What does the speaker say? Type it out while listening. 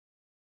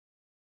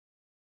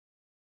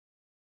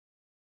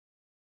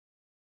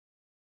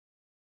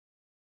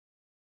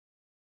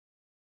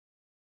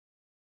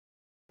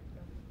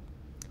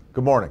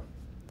Good morning.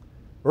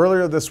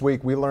 Earlier this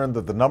week, we learned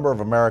that the number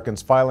of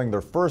Americans filing their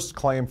first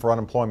claim for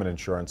unemployment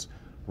insurance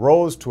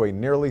rose to a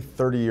nearly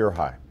 30-year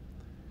high.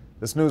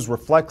 This news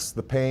reflects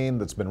the pain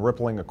that's been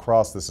rippling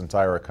across this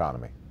entire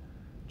economy.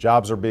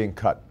 Jobs are being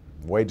cut,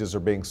 wages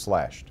are being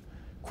slashed,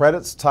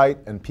 credit's tight,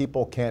 and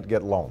people can't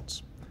get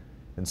loans.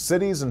 In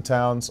cities and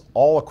towns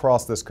all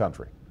across this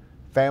country,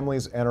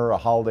 families enter a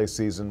holiday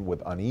season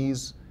with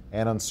unease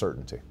and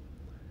uncertainty.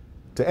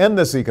 To end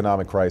this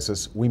economic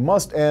crisis, we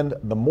must end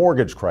the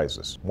mortgage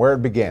crisis, where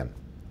it began.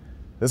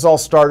 This all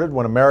started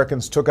when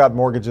Americans took out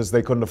mortgages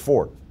they couldn't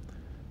afford.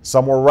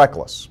 Some were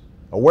reckless,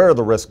 aware of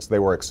the risks they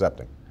were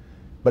accepting.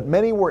 But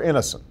many were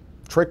innocent,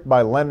 tricked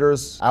by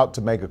lenders out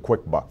to make a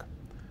quick buck.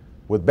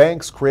 With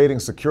banks creating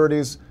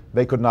securities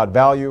they could not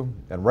value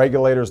and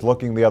regulators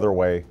looking the other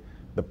way,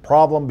 the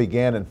problem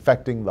began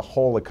infecting the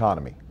whole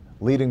economy,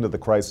 leading to the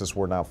crisis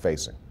we're now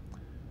facing.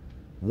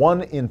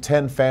 1 in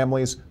 10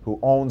 families who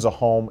owns a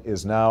home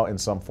is now in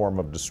some form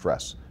of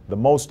distress, the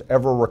most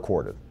ever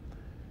recorded.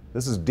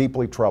 This is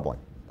deeply troubling.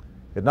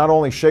 It not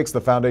only shakes the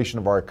foundation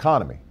of our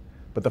economy,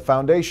 but the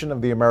foundation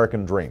of the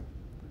American dream.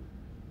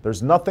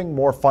 There's nothing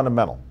more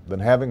fundamental than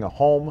having a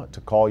home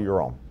to call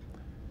your own.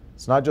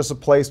 It's not just a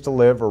place to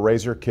live or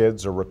raise your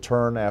kids or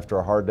return after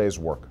a hard day's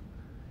work.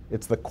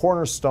 It's the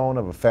cornerstone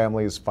of a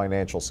family's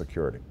financial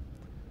security.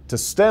 To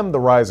stem the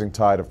rising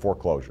tide of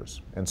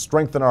foreclosures and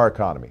strengthen our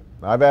economy,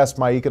 I've asked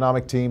my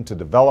economic team to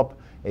develop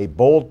a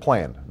bold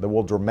plan that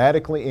will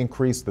dramatically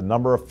increase the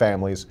number of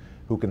families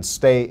who can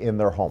stay in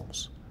their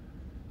homes.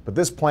 But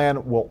this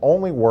plan will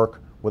only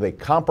work with a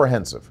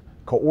comprehensive,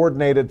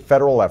 coordinated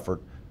federal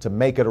effort to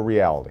make it a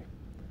reality.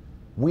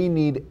 We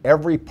need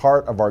every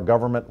part of our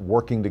government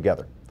working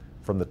together,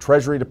 from the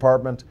Treasury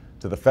Department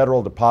to the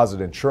Federal Deposit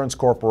Insurance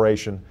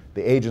Corporation,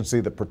 the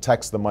agency that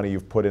protects the money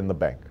you've put in the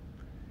bank.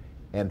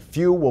 And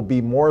few will be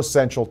more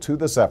essential to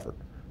this effort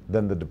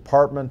than the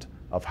Department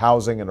of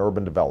Housing and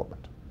Urban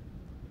Development.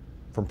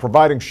 From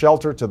providing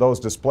shelter to those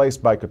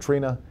displaced by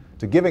Katrina,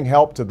 to giving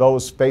help to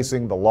those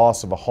facing the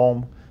loss of a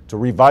home, to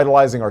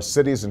revitalizing our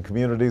cities and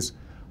communities,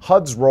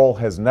 HUD's role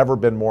has never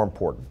been more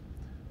important.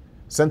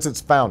 Since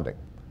its founding,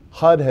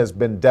 HUD has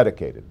been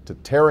dedicated to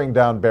tearing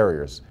down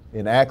barriers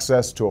in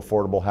access to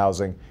affordable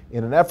housing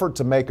in an effort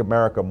to make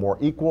America more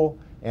equal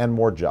and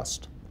more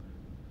just.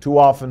 Too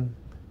often,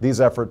 these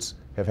efforts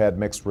have had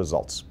mixed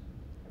results.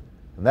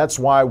 And that's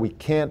why we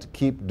can't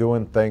keep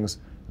doing things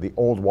the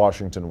old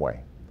Washington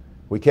way.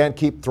 We can't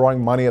keep throwing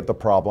money at the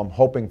problem,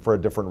 hoping for a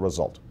different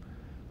result.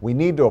 We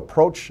need to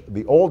approach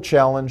the old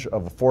challenge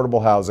of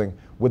affordable housing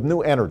with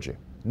new energy,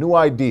 new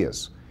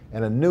ideas,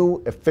 and a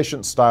new,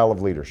 efficient style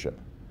of leadership.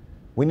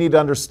 We need to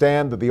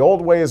understand that the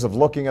old ways of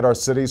looking at our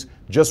cities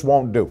just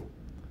won't do.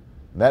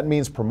 And that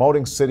means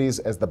promoting cities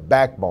as the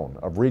backbone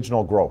of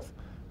regional growth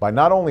by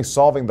not only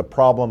solving the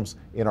problems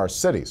in our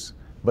cities,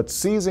 but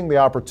seizing the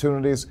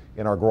opportunities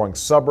in our growing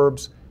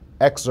suburbs,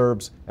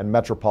 exurbs, and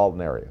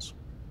metropolitan areas.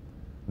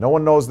 No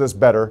one knows this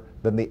better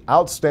than the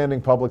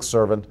outstanding public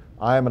servant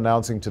I am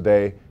announcing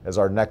today as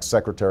our next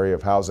Secretary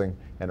of Housing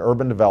and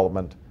Urban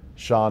Development,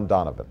 Shaun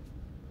Donovan.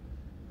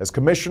 As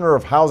Commissioner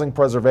of Housing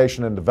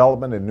Preservation and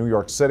Development in New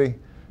York City,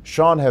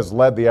 Shaun has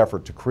led the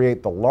effort to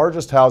create the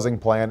largest housing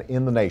plan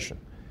in the nation,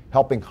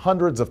 helping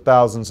hundreds of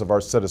thousands of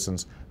our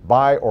citizens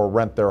buy or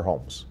rent their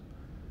homes.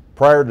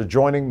 Prior to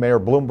joining Mayor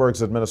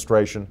Bloomberg's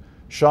administration,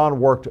 Shaun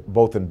worked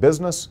both in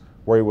business,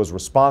 where he was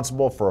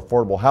responsible for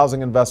affordable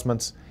housing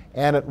investments,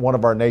 and at one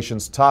of our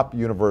nation's top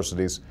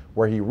universities,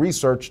 where he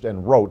researched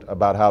and wrote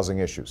about housing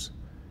issues.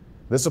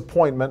 This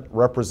appointment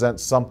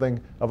represents something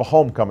of a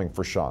homecoming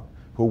for Shaun,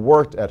 who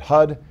worked at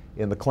HUD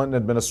in the Clinton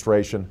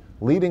administration,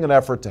 leading an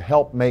effort to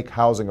help make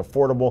housing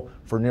affordable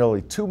for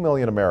nearly 2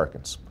 million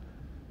Americans.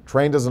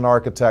 Trained as an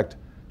architect,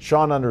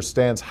 Shaun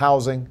understands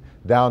housing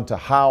down to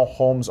how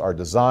homes are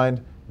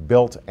designed,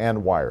 built,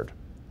 and wired.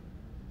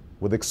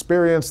 With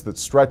experience that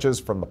stretches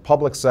from the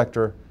public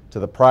sector to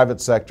the private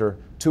sector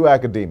to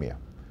academia,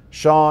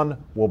 Shaun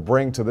will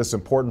bring to this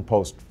important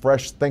post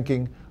fresh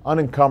thinking,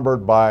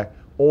 unencumbered by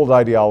old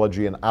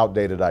ideology and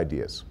outdated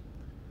ideas.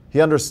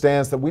 He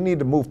understands that we need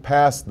to move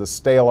past the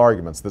stale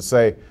arguments that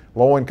say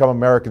low-income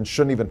Americans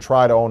shouldn't even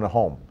try to own a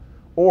home,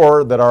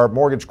 or that our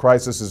mortgage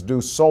crisis is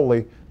due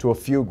solely to a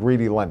few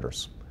greedy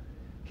lenders.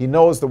 He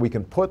knows that we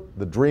can put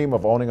the dream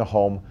of owning a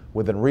home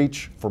within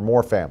reach for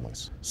more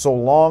families, so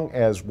long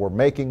as we're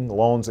making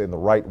loans in the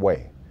right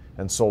way,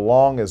 and so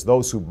long as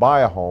those who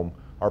buy a home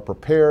are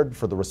prepared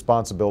for the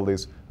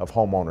responsibilities of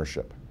home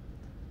ownership.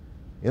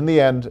 In the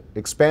end,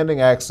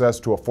 expanding access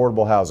to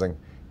affordable housing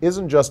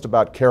isn't just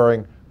about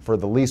caring for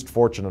the least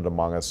fortunate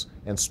among us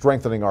and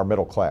strengthening our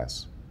middle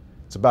class.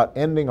 It's about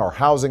ending our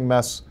housing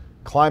mess,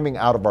 climbing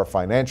out of our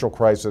financial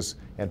crisis,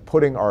 and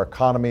putting our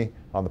economy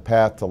on the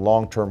path to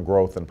long-term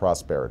growth and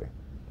prosperity.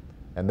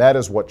 And that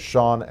is what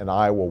Shaun and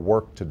I will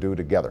work to do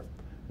together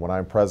when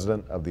I'm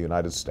President of the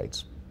United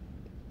States.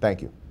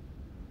 Thank you.